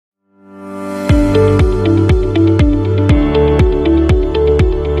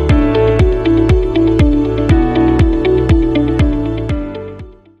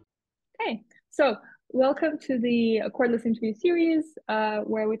to the Cordless Interview series,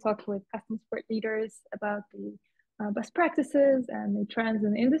 where we talk with customer support leaders about the best practices and the trends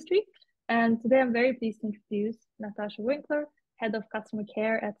in the industry. And today I'm very pleased to introduce Natascha Winkler, Head of Customer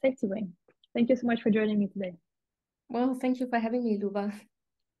Care at SafetyWing. Thank you so much for joining me today. Well, thank you for having me, Luba.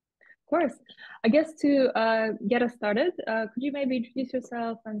 Of course. I guess to get us started, could you maybe introduce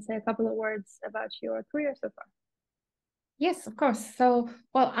yourself and say a couple of words about your career so far? Yes, of course. So,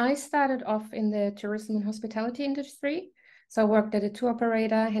 well, I started off in the tourism and hospitality industry. So I worked at a tour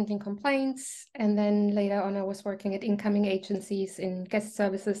operator, handling complaints. And then later on, I was working at incoming agencies in guest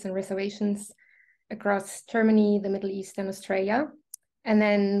services and reservations across Germany, the Middle East, and Australia. And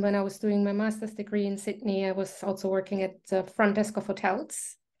then when I was doing my master's degree in Sydney, I was also working at the front desk of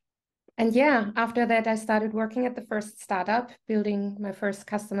hotels. And yeah, after that, I started working at the first startup, building my first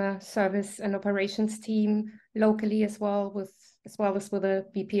customer service and operations team locally as well as with a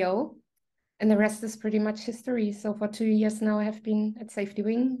BPO. And the rest is pretty much history. So for 2 years now, I have been at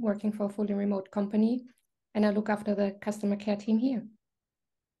SafetyWing, working for a fully remote company, and I look after the customer care team here.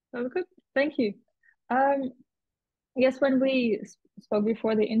 Oh, good. Thank you. I guess when we spoke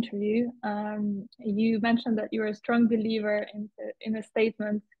before the interview, you mentioned that you're a strong believer in the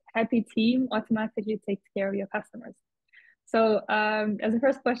statement, happy team automatically takes care of your customers. So as a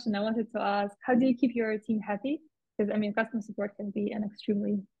first question, I wanted to ask, how do you keep your team happy? Because I mean, customer support can be an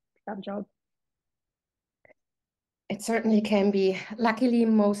extremely tough job. It certainly can be. Luckily,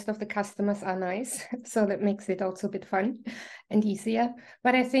 most of the customers are nice, so that makes it also a bit fun and easier.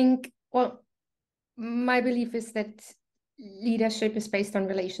 But I think, well, my belief is that leadership is based on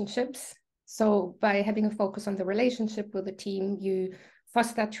relationships. So by having a focus on the relationship with the team, you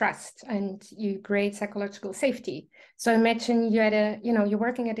foster trust and you create psychological safety. So imagine you're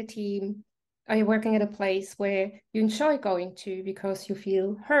working at a team, or you're working at a place where you enjoy going to because you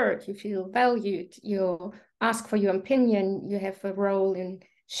feel heard, you feel valued, you ask for your opinion, you have a role in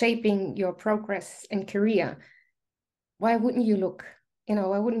shaping your progress and career. Why wouldn't you look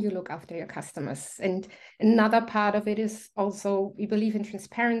after your customers? And another part of it is also, we believe in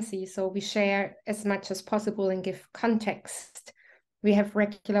transparency. So we share as much as possible and give context. We have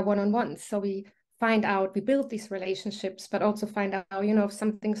regular one-on-ones. So we build these relationships, but also find out, if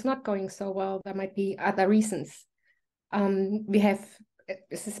something's not going so well, there might be other reasons.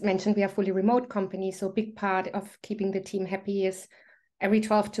 As is mentioned, we are a fully remote company. So a big part of keeping the team happy is every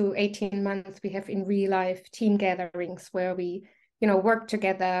 12 to 18 months, we have in real life team gatherings where we, work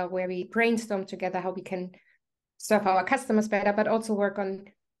together, where we brainstorm together how we can serve our customers better, but also work on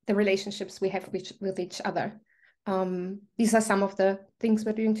the relationships we have with each other. These are some of the things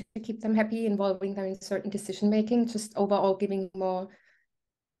we're doing to keep them happy, involving them in certain decision-making, just overall giving more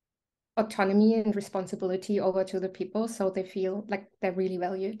autonomy and responsibility over to the people so they feel like they're really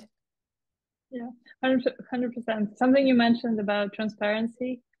valued. Yeah, 100%. Something you mentioned about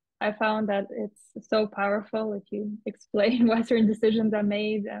transparency, I found that it's so powerful if you explain why certain decisions are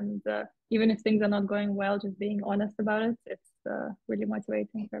made, and even if things are not going well, just being honest about it, it's really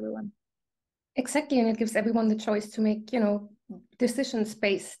motivating for everyone. Exactly, and it gives everyone the choice to make, decisions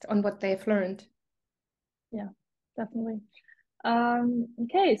based on what they've learned. Yeah, definitely.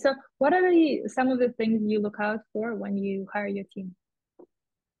 Okay, so what are some of the things you look out for when you hire your team?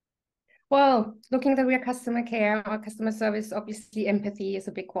 Well, looking at your customer care or customer service, obviously empathy is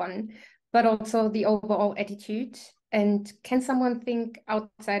a big one, but also the overall attitude. And can someone think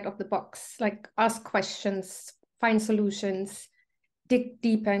outside of the box, like ask questions, find solutions, dig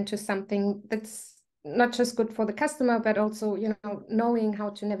deeper into something that's not just good for the customer, but also, knowing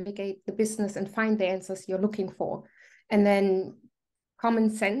how to navigate the business and find the answers you're looking for. And then common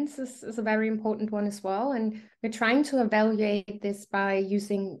sense is a very important one as well. And we're trying to evaluate this by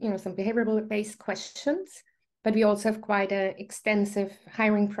using, some behavioral-based questions, but we also have quite an extensive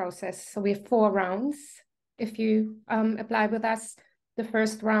hiring process. So we have 4 rounds if you apply with us. The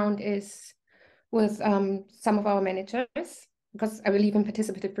first round is with some of our managers, because I believe in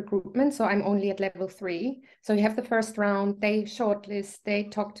participative recruitment, so I'm only at level 3. So you have the first round, they shortlist, they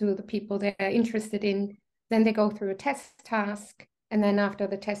talk to the people they're interested in, then they go through a test task, and then after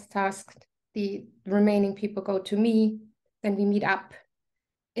the test task, the remaining people go to me, then we meet up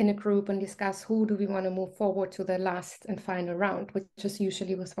in a group and discuss who do we want to move forward to the last and final round, which is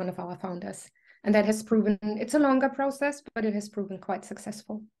usually with one of our founders. And that has proven, it's a longer process, but it has proven quite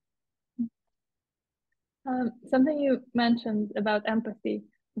successful. Something you mentioned about empathy.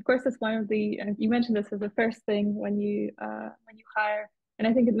 Of course, it's one of the, you mentioned this as the first thing when you hire, and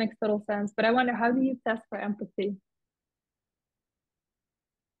I think it makes total sense. But I wonder, how do you test for empathy?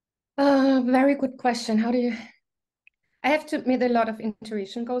 Very good question. I have to admit a lot of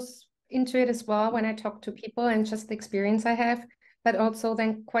intuition goes into it as well when I talk to people and just the experience I have, but also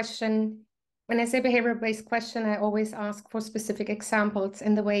then question. When I say behavior-based question, I always ask for specific examples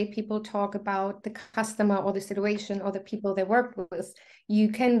in the way people talk about the customer or the situation or the people they work with. You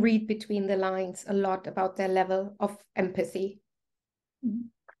can read between the lines a lot about their level of empathy.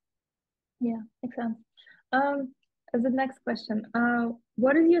 Yeah, makes sense. As the next question,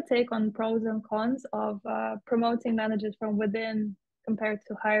 what is your take on pros and cons of promoting managers from within compared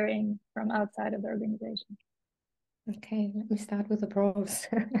to hiring from outside of the organization? Okay, let me start with the pros.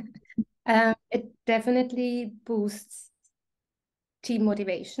 It definitely boosts team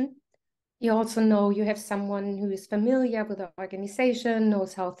motivation. You also know you have someone who is familiar with the organization,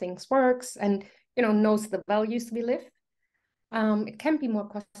 knows how things works, and knows the values we live. It can be more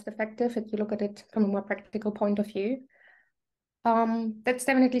cost effective if you look at it from a more practical point of view. That's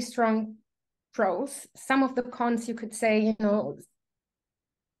definitely strong pros. Some of the cons, you could say,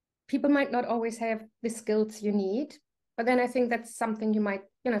 people might not always have the skills you need, but then I think that's something you might,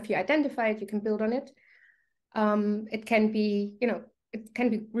 if you identify it, you can build on it. It can be, it can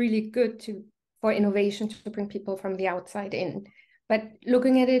be really good for innovation to bring people from the outside in. But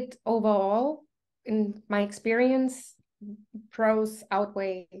looking at it overall, in my experience, pros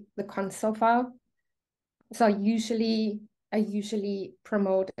outweigh the cons so far. So I usually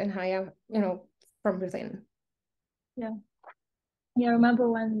promote and hire, from within. Yeah. Yeah, I remember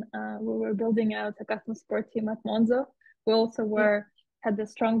when we were building out a customer support team at Monzo, we also had a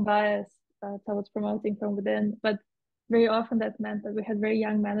strong bias towards promoting from within, but very often that meant that we had very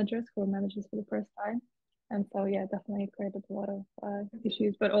young managers who were managers for the first time. And so, yeah, definitely created a lot of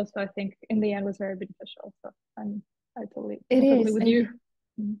issues, but also I think in the end was very beneficial. So I'm totally with you.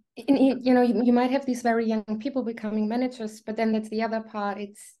 You might have these very young people becoming managers, but then that's the other part.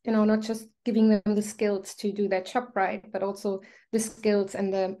 It's, not just giving them the skills to do their job right, but also the skills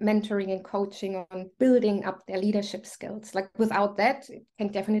and the mentoring and coaching on building up their leadership skills. Like without that, it can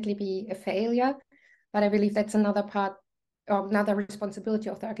definitely be a failure. But I believe that's another part, or another responsibility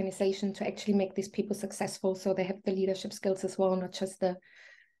of the organization to actually make these people successful. So they have the leadership skills as well, not just the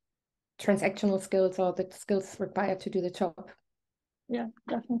transactional skills or the skills required to do the job. Yeah,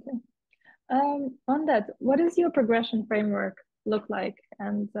 definitely. On that, what does your progression framework look like?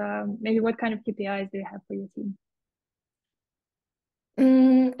 And maybe what kind of KPIs do you have for your team?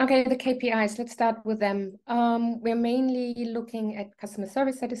 Okay, the KPIs, let's start with them. We're mainly looking at customer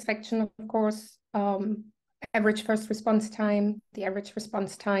service satisfaction, of course, average first response time, the average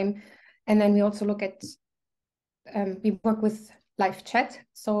response time. And then we also look at, we work with live chat.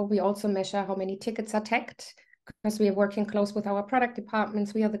 So we also measure how many tickets are tagged because we are working close with our product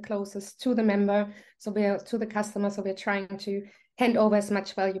departments. We are the closest to the member, so we are to the customer. So we're trying to hand over as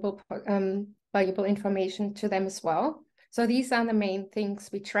much valuable information to them as well. So these are the main things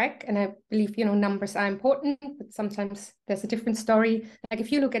we track. And I believe, numbers are important, but sometimes there's a different story. Like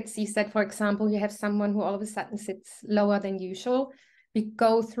if you look at CSAT, for example, you have someone who all of a sudden sits lower than usual. We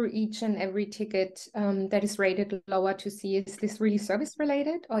go through each and every ticket that is rated lower to see, is this really service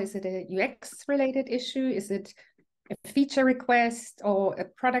related, or is it a UX related issue? Is it a feature request or a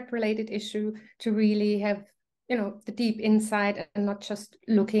product related issue, to really have, the deep insight and not just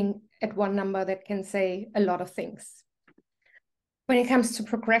looking at one number that can say a lot of things. When it comes to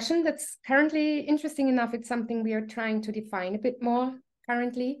progression, that's currently, interesting enough, it's something we are trying to define a bit more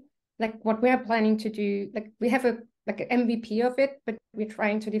currently. Like what we are planning to do, like we have an MVP of it, but we're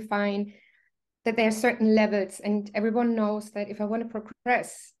trying to define that there are certain levels, and everyone knows that if I want to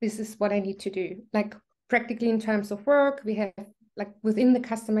progress, this is what I need to do. Like practically in terms of work, we have, like within the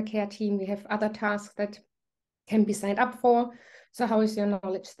customer care team, we have other tasks that can be signed up for. So how is your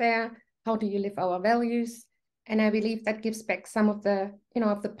knowledge there? How do you live our values? And I believe that gives back some of the,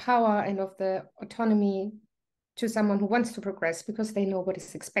 of the power and of the autonomy to someone who wants to progress, because they know what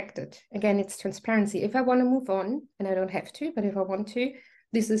is expected. Again, it's transparency. If I want to move on, and I don't have to, but if I want to,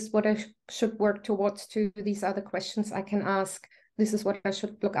 this is what I should work towards. To these are the questions I can ask. This is what I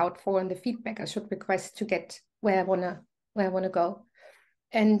should look out for, and the feedback I should request to get where I wanna go.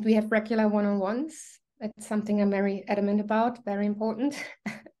 And we have regular one-on-ones. That's something I'm very adamant about, very important.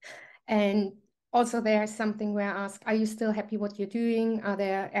 And also there's something where I ask, are you still happy what you're doing? Are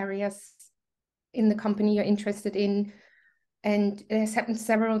there areas in the company you're interested in? And it has happened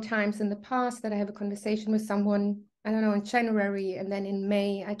several times in the past that I have a conversation with someone, I don't know, in January, and then in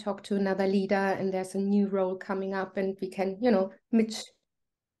May I talk to another leader and there's a new role coming up, and we can, mix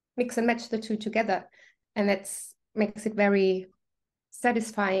and match the two together. And that makes it very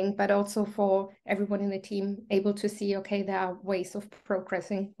satisfying, but also for everyone in the team able to see, okay, there are ways of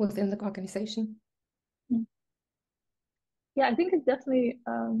progressing within the organization. Yeah, I think it's definitely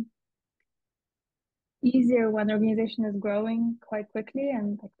easier when the organization is growing quite quickly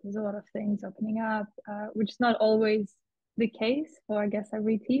and like there's a lot of things opening up, which is not always the case for I guess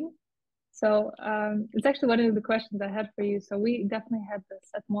every team. So it's actually one of the questions I had for you. So we definitely had this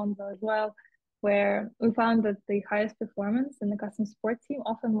at Monzo as well, where we found that the highest performance in the customer support team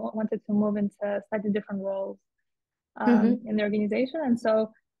often wanted to move into slightly different roles in the organization. And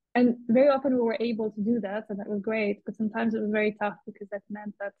so, and very often we were able to do that, and that was great. But sometimes it was very tough because that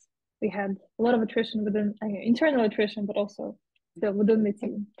meant that we had a lot of attrition within internal attrition, but also still within the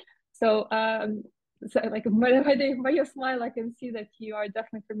team. So, so like by your smile, I can see that you are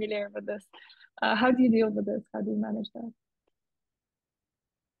definitely familiar with this. How do you deal with this? How do you manage that?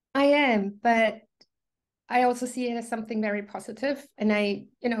 I am, but I also see it as something very positive. And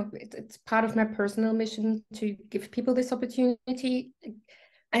it's part of my personal mission to give people this opportunity.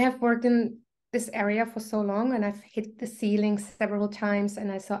 I have worked in this area for so long and I've hit the ceiling several times,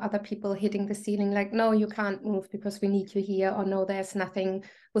 and I saw other people hitting the ceiling like, no, you can't move because we need you here, or no, there's nothing,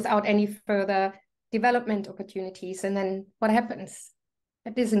 without any further development opportunities. And then what happens? I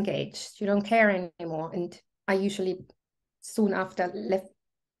disengaged. You don't care anymore. And I usually soon after left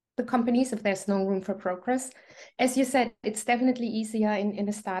the companies if there's no room for progress. As you said, it's definitely easier in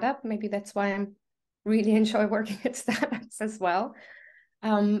a startup. Maybe that's why I'm really enjoy working at startups as well.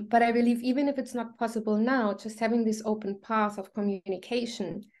 But I believe even if it's not possible now, just having this open path of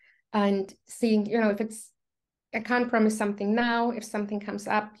communication and seeing, if it's, I can't promise something now. If something comes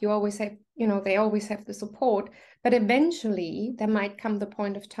up, you always have, they always have the support. But eventually there might come the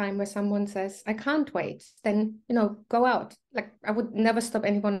point of time where someone says, I can't wait. Then, go out. Like I would never stop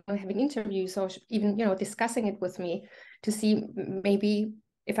anyone from having interviews or even, discussing it with me to see maybe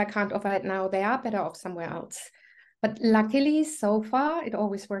if I can't offer it now, they are better off somewhere else. But luckily, so far, it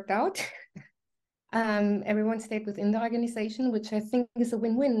always worked out. Everyone stayed within the organization, which I think is a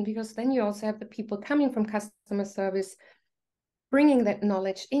win-win, because then you also have the people coming from customer service, bringing that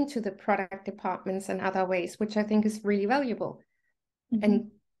knowledge into the product departments and other ways, which I think is really valuable. And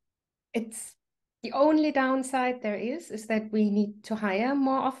it's the only downside there is that we need to hire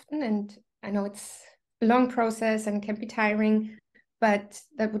more often. And I know it's a long process and can be tiring, but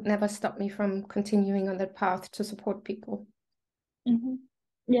that would never stop me from continuing on that path to support people.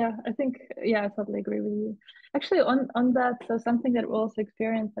 Yeah, I think, I totally agree with you. Actually, on that, so something that we also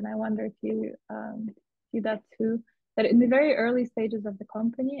experienced, and I wonder if you see that too, that in the very early stages of the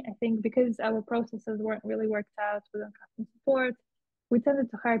company, I think because our processes weren't really worked out within customer support, we tended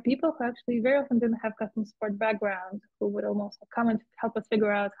to hire people who actually very often didn't have customer support background, who would almost come and help us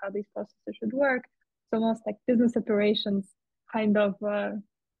figure out how these processes should work. So almost like business operations kind of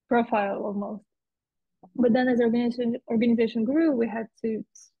profile almost. But then as organization grew, we had to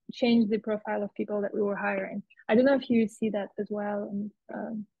change the profile of people that we were hiring. I don't know if you see that as well.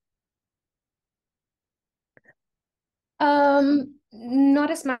 Not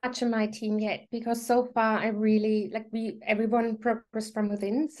as much in my team yet, because so far I really everyone progressed from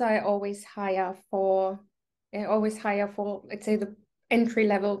within. So I always hire for, let's say, the entry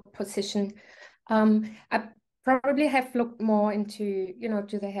level position. I probably have looked more into,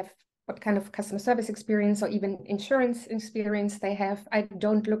 do they have, what kind of customer service experience or even insurance experience they have. I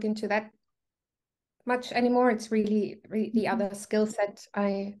don't look into that much anymore. It's really the other skill set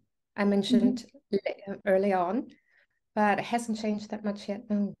I mentioned earlier on, but it hasn't changed that much yet.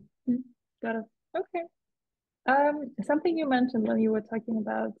 No. Got it. Okay. Something you mentioned when you were talking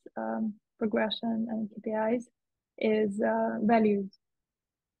about progression and KPIs is values.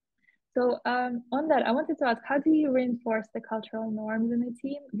 So on that, I wanted to ask, how do you reinforce the cultural norms in the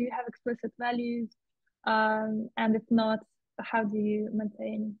team? Do you have explicit values? And if not, how do you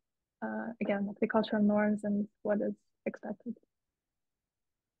maintain, again, like the cultural norms and what is expected?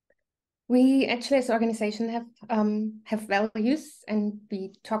 We actually, as an organization, have values, and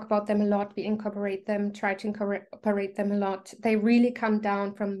we talk about them a lot. We incorporate them, try to incorporate them a lot. They really come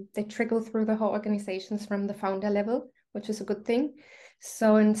down they trickle through the whole organizations from the founder level, which is a good thing.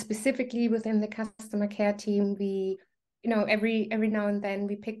 So, and specifically within the customer care team, we, every now and then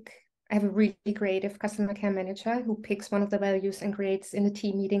I have a really creative customer care manager who picks one of the values and creates in a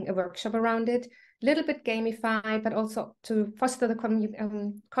team meeting a workshop around it. Little bit gamified, but also to foster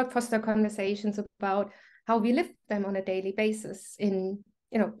foster conversations about how we live them on a daily basis in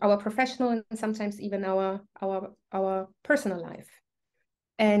our professional and sometimes even our personal life.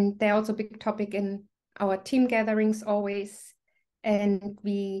 And they're also a big topic in our team gatherings always. And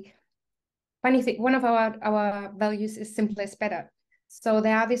funny thing, one of our values is simple is better. So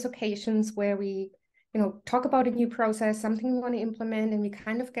there are these occasions where we talk about a new process, something we want to implement, and we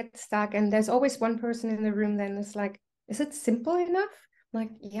kind of get stuck. And there's always one person in the room then is like, is it simple enough? like,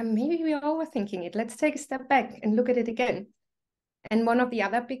 yeah, maybe we're overthinking it. Let's take a step back and look at it again. And one of the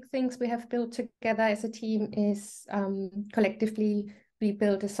other big things we have built together as a team is collectively we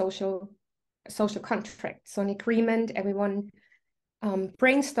built a social contract. So an agreement everyone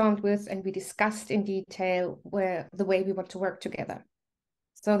brainstormed with, and we discussed in detail the way we want to work together.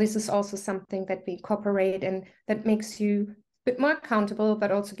 So this is also something that we incorporate, and that makes you a bit more accountable,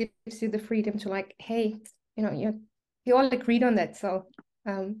 but also gives you the freedom to like, hey, you know, you all agreed on that. So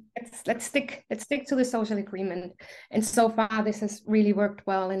let's stick to the social agreement. And so far this has really worked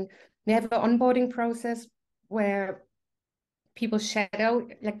well. And we have an onboarding process where people shadow,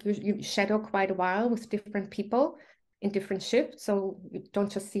 like you shadow quite a while with different people in different shifts. So you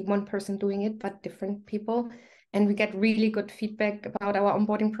don't just see one person doing it, but different people. And we get really good feedback about our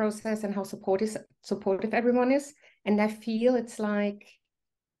onboarding process and how supportive everyone is. And I feel it's like,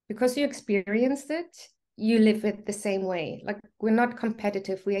 because you experienced it, you live it the same way. Like, we're not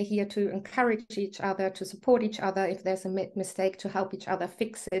competitive. We are here to encourage each other, to support each other. If there's a mistake, to help each other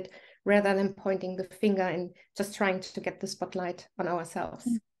fix it, rather than pointing the finger and just trying to get the spotlight on ourselves.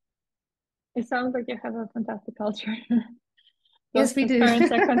 It sounds like you have a fantastic culture. Yes, we do.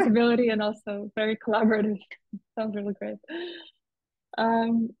 Transparency, accountability, and also very collaborative. Sounds really great.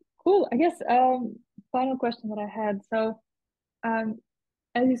 Cool. I guess final question that I had. So,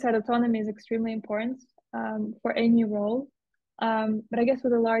 as you said, autonomy is extremely important for any role. But I guess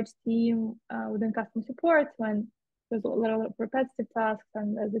with a large team within customer support, when there's a lot of repetitive tasks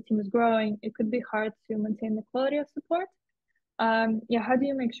and as the team is growing, it could be hard to maintain the quality of support. Yeah, how do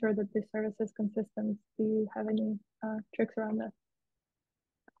you make sure that the service is consistent? Do you have any tricks around that?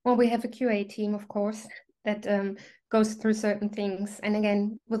 Well, we have a QA team, of course, that goes through certain things. And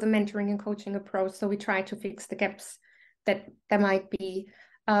again, with a mentoring and coaching approach, so we try to fix the gaps that there might be.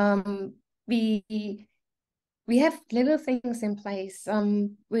 We have little things in place.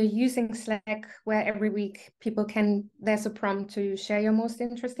 We're using Slack, where every week there's a prompt to share your most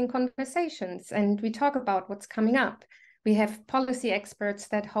interesting conversations, and we talk about what's coming up. We have policy experts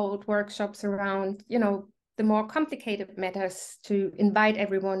that hold workshops around, the more complicated matters, to invite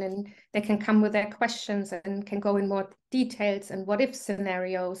everyone, and they can come with their questions and can go in more details and what if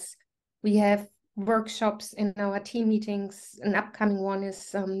scenarios. We have workshops in our team meetings. An upcoming one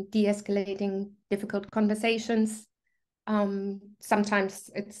is de-escalating difficult conversations.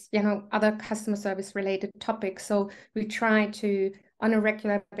 Sometimes it's, other customer service related topics. So we try to, on a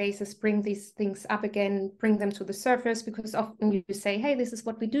regular basis, bring these things up again, bring them to the surface, because often you say, hey, this is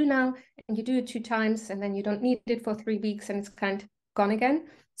what we do now, and you do it 2 times, and then you don't need it for 3 weeks, and it's kind of gone again.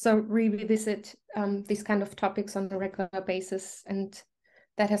 So revisit these kind of topics on a regular basis, and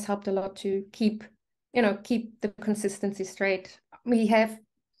that has helped a lot to keep the consistency straight. We have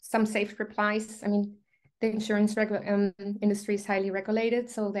some safe replies. I mean, the insurance industry is highly regulated,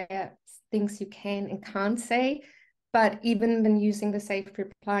 so there are things you can and can't say. But even when using the safe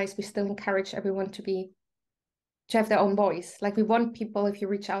replies, we still encourage everyone to have their own voice. Like, we want people, if you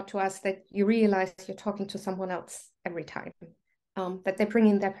reach out to us, that you realize you're talking to someone else every time, that they bring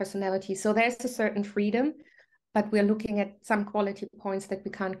in their personality. So there's a certain freedom, but we're looking at some quality points that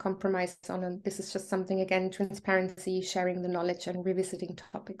we can't compromise on. And this is just something, again, transparency, sharing the knowledge, and revisiting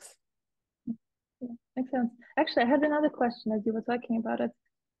topics. Yeah, makes sense. Actually, I had another question as you were talking about it.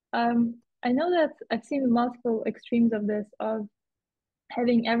 I know that I've seen multiple extremes of this, of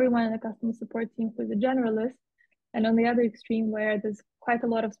having everyone in the customer support team who's a generalist, and on the other extreme where there's quite a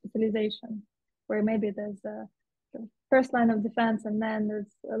lot of specialization, where maybe there's a first line of defense and then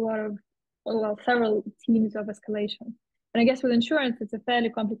there's a lot of, well, several teams of escalation. And I guess with insurance, it's a fairly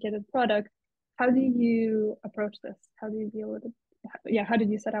complicated product. How do you approach this? How do you deal with it? Yeah, how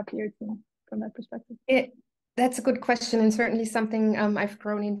did you set up your team from that perspective? That's a good question, and certainly something I've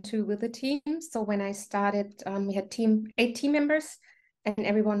grown into with the team. So when I started, we had 8 team members, and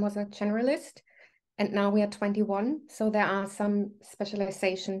everyone was a generalist. And now we are 21. So there are some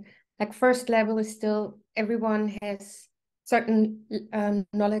specialization. Like, first level is still, everyone has certain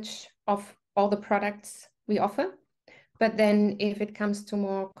knowledge of all the products we offer. But then if it comes to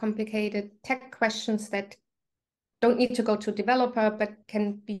more complicated tech questions that don't need to go to a developer, but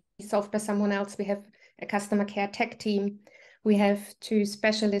can be solved by someone else, we have a customer care tech team. We have 2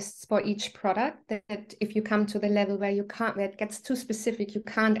 specialists for each product, that if you come to the level where where it gets too specific, you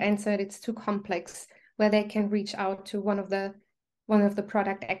can't answer it, it's too complex, where they can reach out to one of the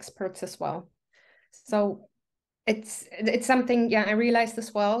product experts as well. So it's something, I realized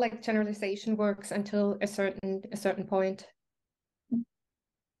as well, like, generalization works until a certain point.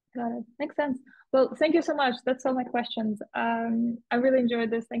 Got it. Makes sense. Well, thank you so much. That's all my questions. I really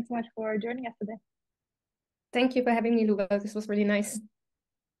enjoyed this. Thanks so much for joining us today. Thank you for having me, Luba. This was really nice.